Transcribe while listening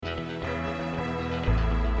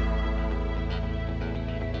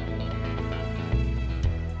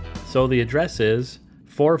So the address is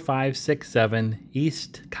 4567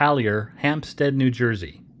 East Collier, Hampstead, New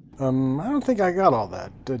Jersey. I don't think I got all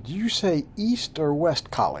that. Did you say East or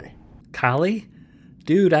West Collie? Collie?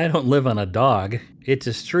 Dude, I don't live on a dog. It's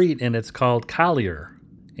a street and it's called Collier.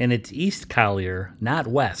 And it's East Collier, not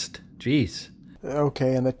West. Jeez.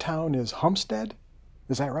 Okay, and the town is Humstead?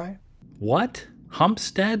 Is that right? What?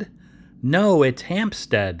 Humpstead? No, it's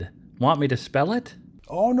Hampstead. Want me to spell it?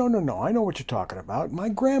 Oh, no. I know what you're talking about. My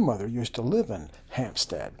grandmother used to live in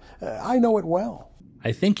Hampstead. I know it well.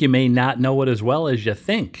 I think you may not know it as well as you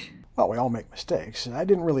think. Well, we all make mistakes. I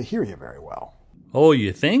didn't really hear you very well. Oh,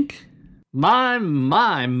 you think? My.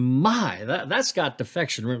 That's got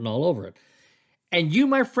defection written all over it. And you,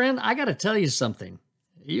 my friend, I got to tell you something.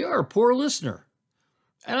 You're a poor listener.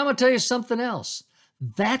 And I'm going to tell you something else.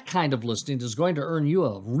 That kind of listening is going to earn you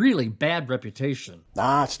a really bad reputation.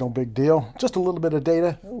 It's no big deal. Just a little bit of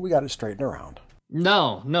data. We got it straightened around.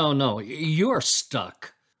 No. You're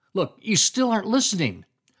stuck. Look, you still aren't listening.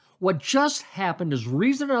 What just happened is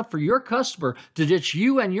reason enough for your customer to ditch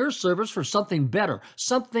you and your service for something better,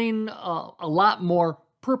 something a lot more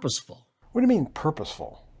purposeful. What do you mean,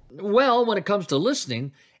 purposeful? Well, when it comes to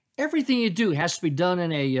listening, everything you do has to be done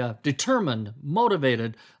in a determined,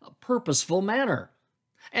 motivated, purposeful manner.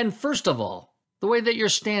 And first of all, the way that you're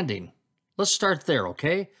standing. Let's start there,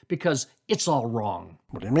 okay? Because it's all wrong.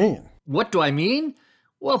 What do you mean? What do I mean?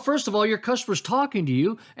 Well, first of all, your customer's talking to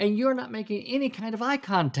you, and you're not making any kind of eye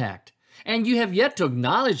contact. And you have yet to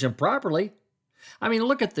acknowledge him properly. I mean,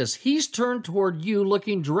 look at this. He's turned toward you,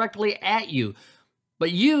 looking directly at you.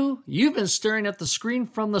 But you've been staring at the screen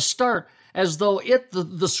from the start as though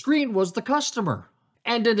the screen was the customer.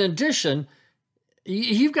 And in addition,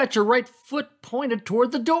 you've got your right foot pointed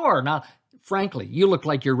toward the door. Now, frankly, you look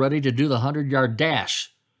like you're ready to do the 100-yard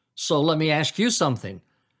dash. So let me ask you something.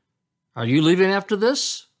 Are you leaving after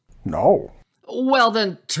this? No. Well,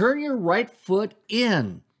 then turn your right foot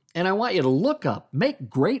in. And I want you to look up, make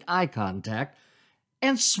great eye contact,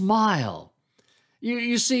 and smile.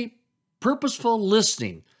 You see, purposeful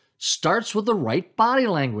listening starts with the right body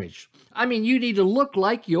language. I mean, you need to look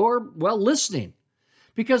like you're, listening.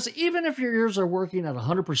 Because even if your ears are working at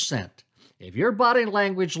 100%, if your body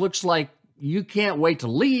language looks like you can't wait to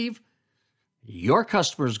leave, your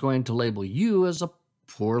customer is going to label you as a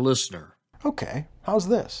poor listener. Okay, how's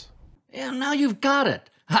this? And now you've got it.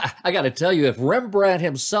 I got to tell you, if Rembrandt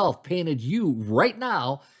himself painted you right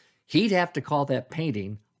now, he'd have to call that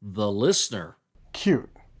painting The Listener. Cute.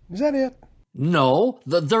 Is that it? No,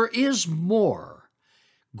 there is more.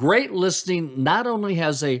 Great listening not only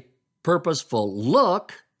has a purposeful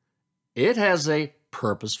look, it has a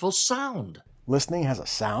purposeful sound. Listening has a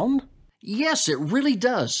sound? Yes, it really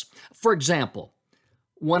does. For example,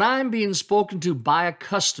 when I'm being spoken to by a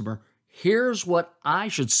customer, here's what I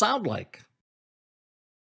should sound like.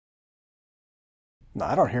 No,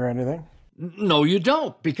 I don't hear anything. No, you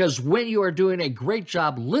don't, because when you are doing a great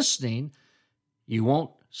job listening, you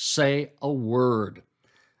won't say a word.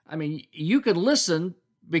 I mean, you can listen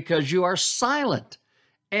because you are silent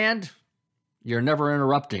and you're never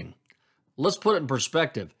interrupting. Let's put it in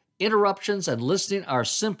perspective. Interruptions and listening are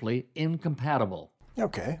simply incompatible.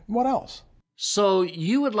 Okay, what else? So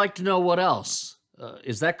you would like to know what else.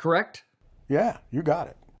 Is that correct? Yeah, you got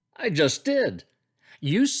it. I just did.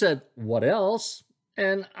 You said, what else?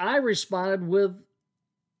 And I responded with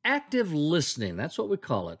active listening. That's what we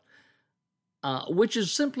call it. Which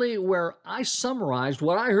is simply where I summarized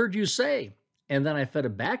what I heard you say. And then I fed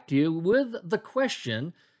it back to you with the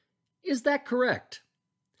question, is that correct?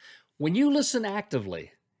 When you listen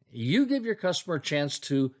actively, you give your customer a chance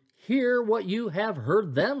to hear what you have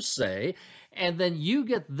heard them say, and then you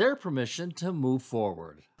get their permission to move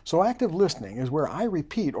forward. So active listening is where I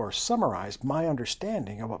repeat or summarize my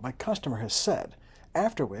understanding of what my customer has said,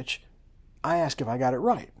 after which I ask if I got it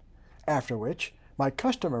right, after which my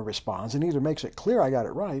customer responds and either makes it clear I got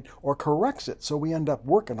it right or corrects it so we end up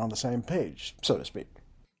working on the same page, so to speak.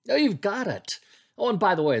 Oh, you've got it. Oh, and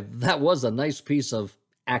by the way, that was a nice piece of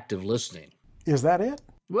active listening. Is that it?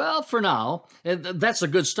 Well, for now. And that's a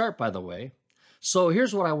good start, by the way. So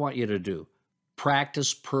here's what I want you to do.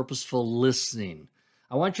 Practice purposeful listening.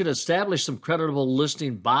 I want you to establish some credible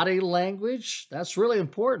listening body language. That's really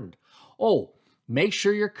important. Oh, make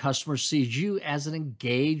sure your customer sees you as an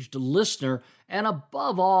engaged listener. And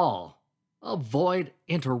above all, avoid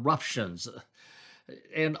interruptions.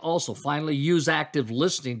 And also, finally, use active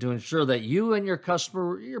listening to ensure that you and your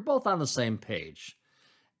customer, you're both on the same page.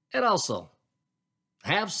 And also,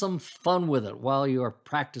 have some fun with it while you are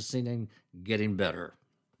practicing and getting better.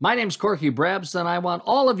 My name's Corky Brabbs, and I want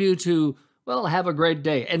all of you to, have a great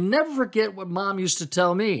day. And never forget what Mom used to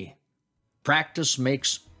tell me. Practice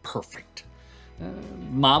makes perfect.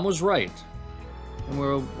 Mom was right, and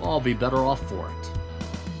we'll all be better off for it.